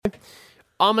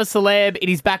I'm a Celeb. It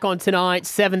is back on tonight,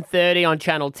 7:30 on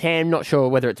Channel 10. Not sure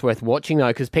whether it's worth watching, though,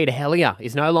 because Peter Helliar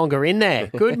is no longer in there.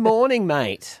 Good morning,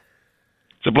 mate.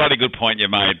 It's a bloody good point you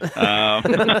made. What's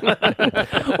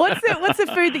the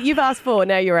food that you'you've asked for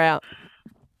now you're out?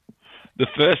 The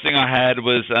first thing I had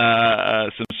was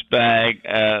some spaghetti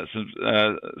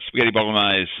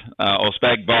bolognese, or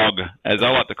spag bog, as I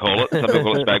like to call it. Some people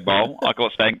call it spag bowl. I call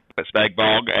it spag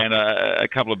bog, and a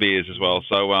couple of beers as well.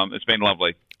 So it's been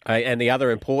lovely. And the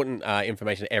other important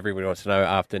information everyone wants to know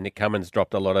after Nick Cummins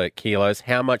dropped a lot of kilos,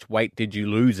 how much weight did you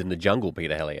lose in the jungle,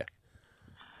 Peter Helliar?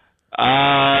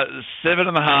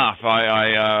 7.5.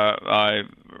 I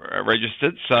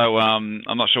registered, so I'm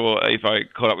not sure if I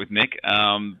caught up with Nick,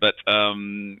 but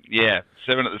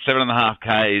 7.5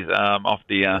 k's off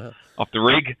the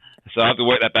rig. So I have to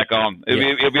work that back on.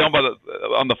 It'll be on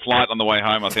on the flight on the way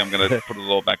home. I think I'm going to put it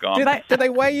all back on. Do they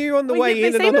weigh you on the way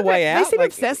in and on the way out? They seem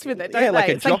obsessed with it, don't they? Like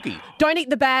a it's jockey. Like, don't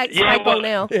eat the bag, spag bowl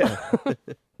now. Yeah.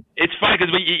 It's funny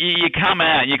because you come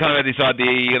out, you kind of have this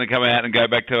idea you're going to come out and go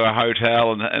back to a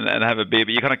hotel and have a beer,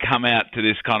 but you kind of come out to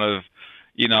this kind of,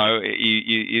 you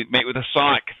meet with a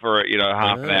psych for,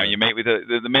 half an hour. You meet with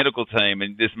the medical team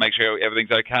and just make sure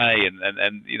everything's okay.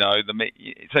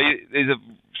 So there's a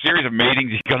series of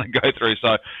meetings you're going to go through.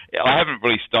 So I haven't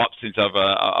really stopped since I've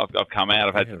come out.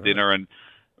 I've had some dinner and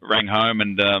rang home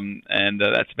and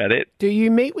that's about it. Do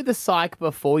you meet with the psych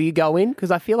before you go in?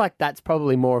 Because I feel like that's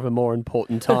probably more of a more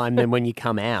important time than when you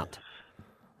come out.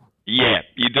 Yeah,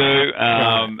 you do,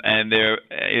 and they're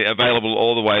available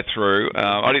all the way through.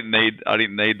 I didn't need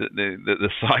the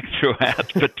psych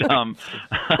throughout, but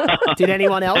did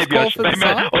anyone else call for the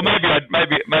psych? Or maybe I did.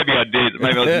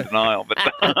 Maybe I was in denial. But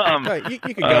you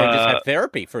could go and just have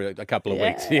therapy for a couple of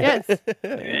weeks. Yes.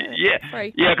 Yeah.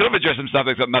 I could have addressed some stuff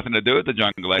that's got nothing to do with the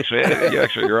jungle. Actually, you're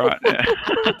actually right. Yeah.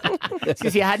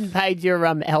 Because you hadn't paid your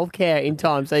healthcare in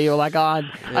time, so you were like, I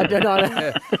don't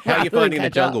know. How are you finding the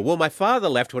jungle? Well, my father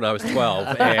left when I was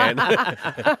 12. And How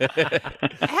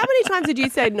many times did you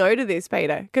say no to this,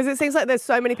 Peter? Because it seems like there's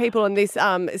so many people in this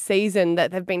season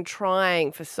that have been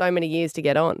trying for so many years to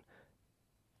get on.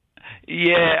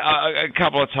 Yeah, a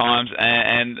couple of times.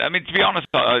 And I mean, to be honest,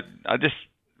 I just,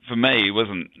 for me, it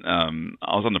wasn't,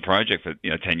 I was on the project for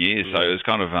 10 years, so it was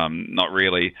kind of not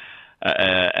really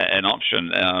an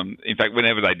option. In fact,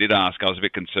 whenever they did ask, I was a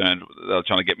bit concerned they were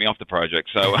trying to get me off the project.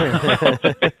 So I was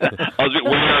a bit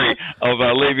wary of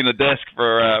leaving the desk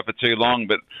for too long.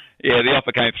 But yeah, the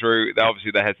offer came through.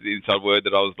 Obviously, they had the inside word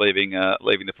that I was leaving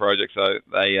the project. So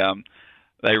they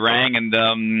rang and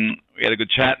we had a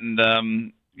good chat. And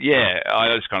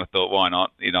I just kind of thought, why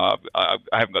not? I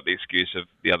haven't got the excuse of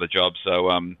the other job.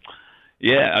 So I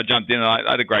jumped in and I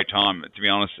had a great time. To be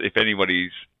honest, if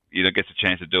anybody's gets a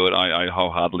chance to do it, I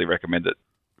wholeheartedly recommend it.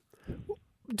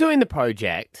 Doing the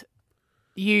project,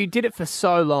 you did it for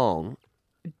so long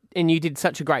and you did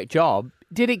such a great job.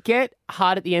 Did it get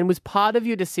hard at the end? Was part of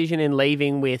your decision in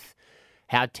leaving with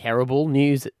how terrible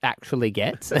news actually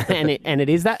gets? and it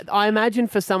is that. I imagine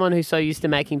for someone who's so used to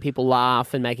making people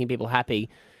laugh and making people happy,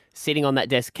 sitting on that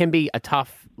desk can be a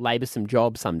tough, laboursome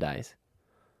job some days.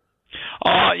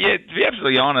 Oh, yeah, to be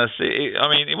absolutely honest,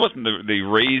 it wasn't the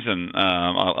reason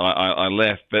I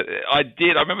left, but I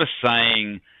did. I remember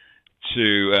saying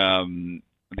to, I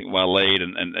think Waleed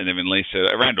and even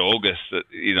Lisa around August that,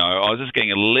 I was just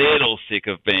getting a little sick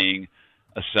of being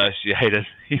associated,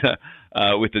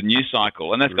 with the news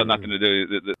cycle. And that's got nothing to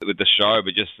do with the show,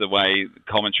 but just the way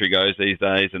commentary goes these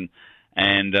days. And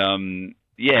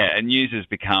news has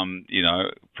become,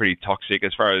 pretty toxic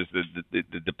as far as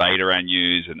the debate around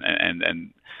news,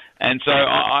 and so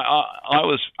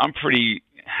I'm pretty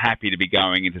happy to be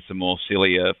going into some more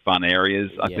sillier, fun areas.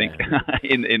 I think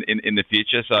in the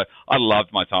future. So I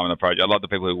loved my time on the project. I love the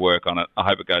people who work on it. I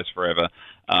hope it goes forever.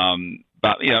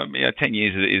 But 10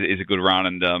 years is a good run,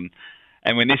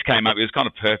 and when this came up, it was kind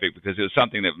of perfect because it was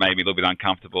something that made me a little bit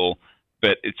uncomfortable,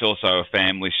 but it's also a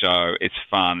family show. It's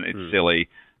fun. It's silly,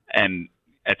 and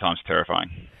at times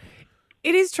terrifying.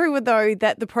 It is true, though,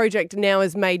 that the project now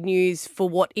has made news for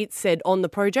what it said on the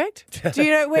project. Do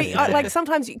you know,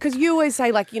 sometimes, because you always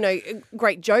say,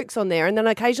 great jokes on there, and then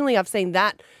occasionally I've seen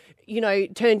that,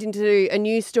 turned into a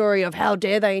news story of how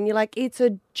dare they, and you're like, it's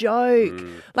a joke.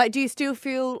 Do you still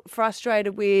feel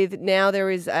frustrated with now there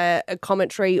is a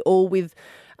commentary all with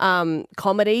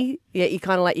comedy, yet you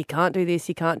kind of you can't do this,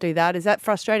 you can't do that. Is that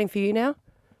frustrating for you now?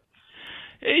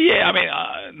 Yeah,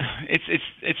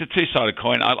 it's a two-sided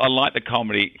coin. I like the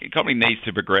comedy. Comedy needs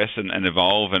to progress and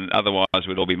evolve, and otherwise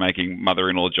we'd all be making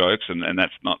mother-in-law jokes, and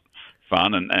that's not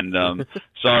fun.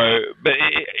 But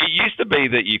it used to be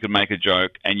that you could make a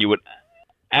joke and you would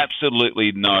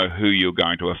absolutely know who you're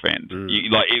going to offend.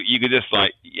 You could just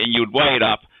and you would weigh it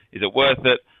up. Is it worth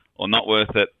it or not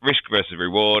worth it? Risk versus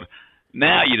reward.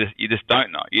 Now you just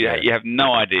don't know. You have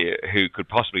no idea who could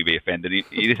possibly be offended.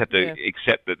 You just have to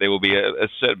accept that there will be a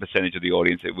certain percentage of the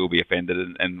audience that will be offended,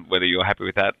 and whether you're happy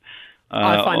with that.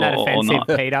 I find that offensive,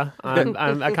 Peter.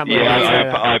 I can't believe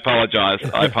I apologise.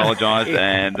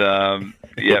 And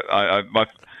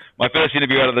my first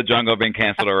interview out of the jungle has been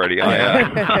cancelled already.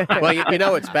 Well, you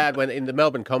know it's bad when in the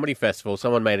Melbourne Comedy Festival,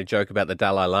 someone made a joke about the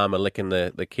Dalai Lama licking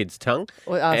the kid's tongue,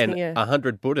 and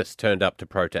 100 Buddhists turned up to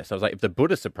protest. I was like, if the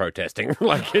Buddhists are protesting,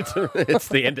 it's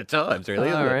the end of times, really,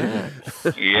 isn't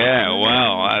it? Yeah,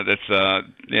 well, that's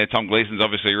Tom Gleeson's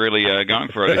obviously really going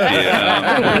for it this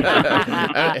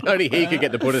year. Only he could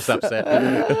get the Buddhists upset.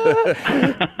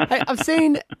 Hey, I've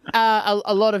seen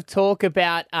a lot of talk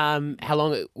about how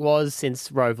long it was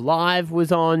since Rove Live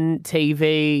was on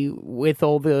TV with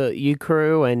all the U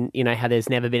crew, and how there's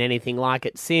never been anything like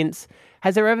it since.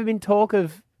 Has there ever been talk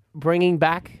of bringing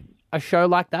back a show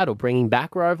like that, or bringing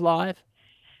back Rove Live?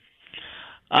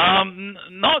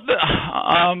 Not that.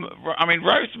 I mean,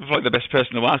 Rove's probably the best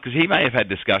person to ask because he may have had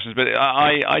discussions, but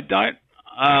I don't.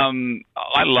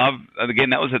 I love, and again,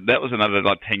 that was another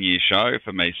 10-year show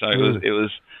for me. So it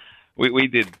was we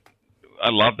did. I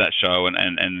love that show, and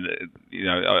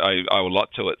I owe a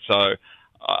lot to it. So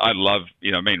I love,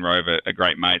 me and Rove are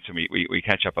great mates, and we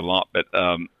catch up a lot. But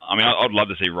I mean, I'd love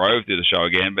to see Rove do the show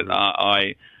again. But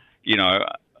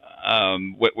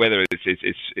whether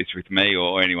it's with me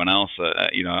or anyone else,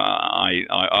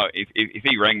 if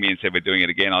he rang me and said we're doing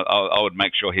it again, I would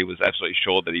make sure he was absolutely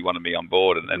sure that he wanted me on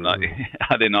board, and are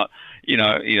there not,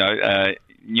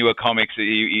 newer comics that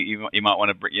you might want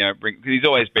to bring, because he's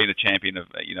always been a champion of,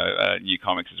 new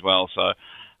comics as well. So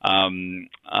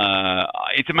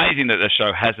it's amazing that the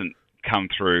show hasn't come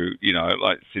through,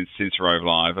 since Rove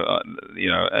Live.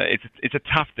 It's a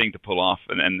tough thing to pull off,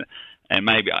 and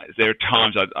maybe there are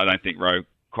times I don't think Rove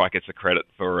quite gets the credit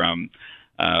for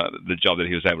the job that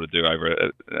he was able to do over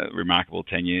a remarkable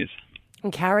 10 years.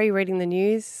 And Carrie reading the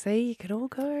news. See, you could all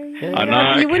go. I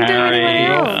know, you wouldn't Carrie, do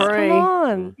anyone else. Come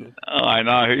on. Oh, I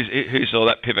know. Who saw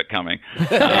that pivot coming?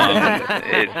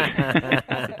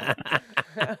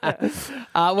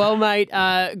 Well, mate,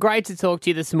 great to talk to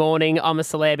you this morning. I'm a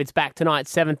Celeb. It's back tonight,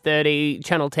 7:30,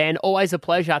 Channel 10. Always a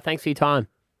pleasure. Thanks for your time.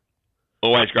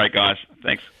 Always great, guys.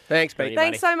 Thanks. Thanks, Pete.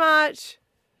 Thanks so much.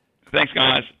 Thanks,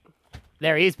 guys.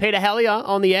 There he is, Peter Helliar,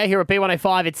 on the air here at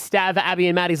B105. It's Stav, Abby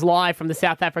and Maddie's live from the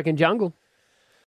South African jungle.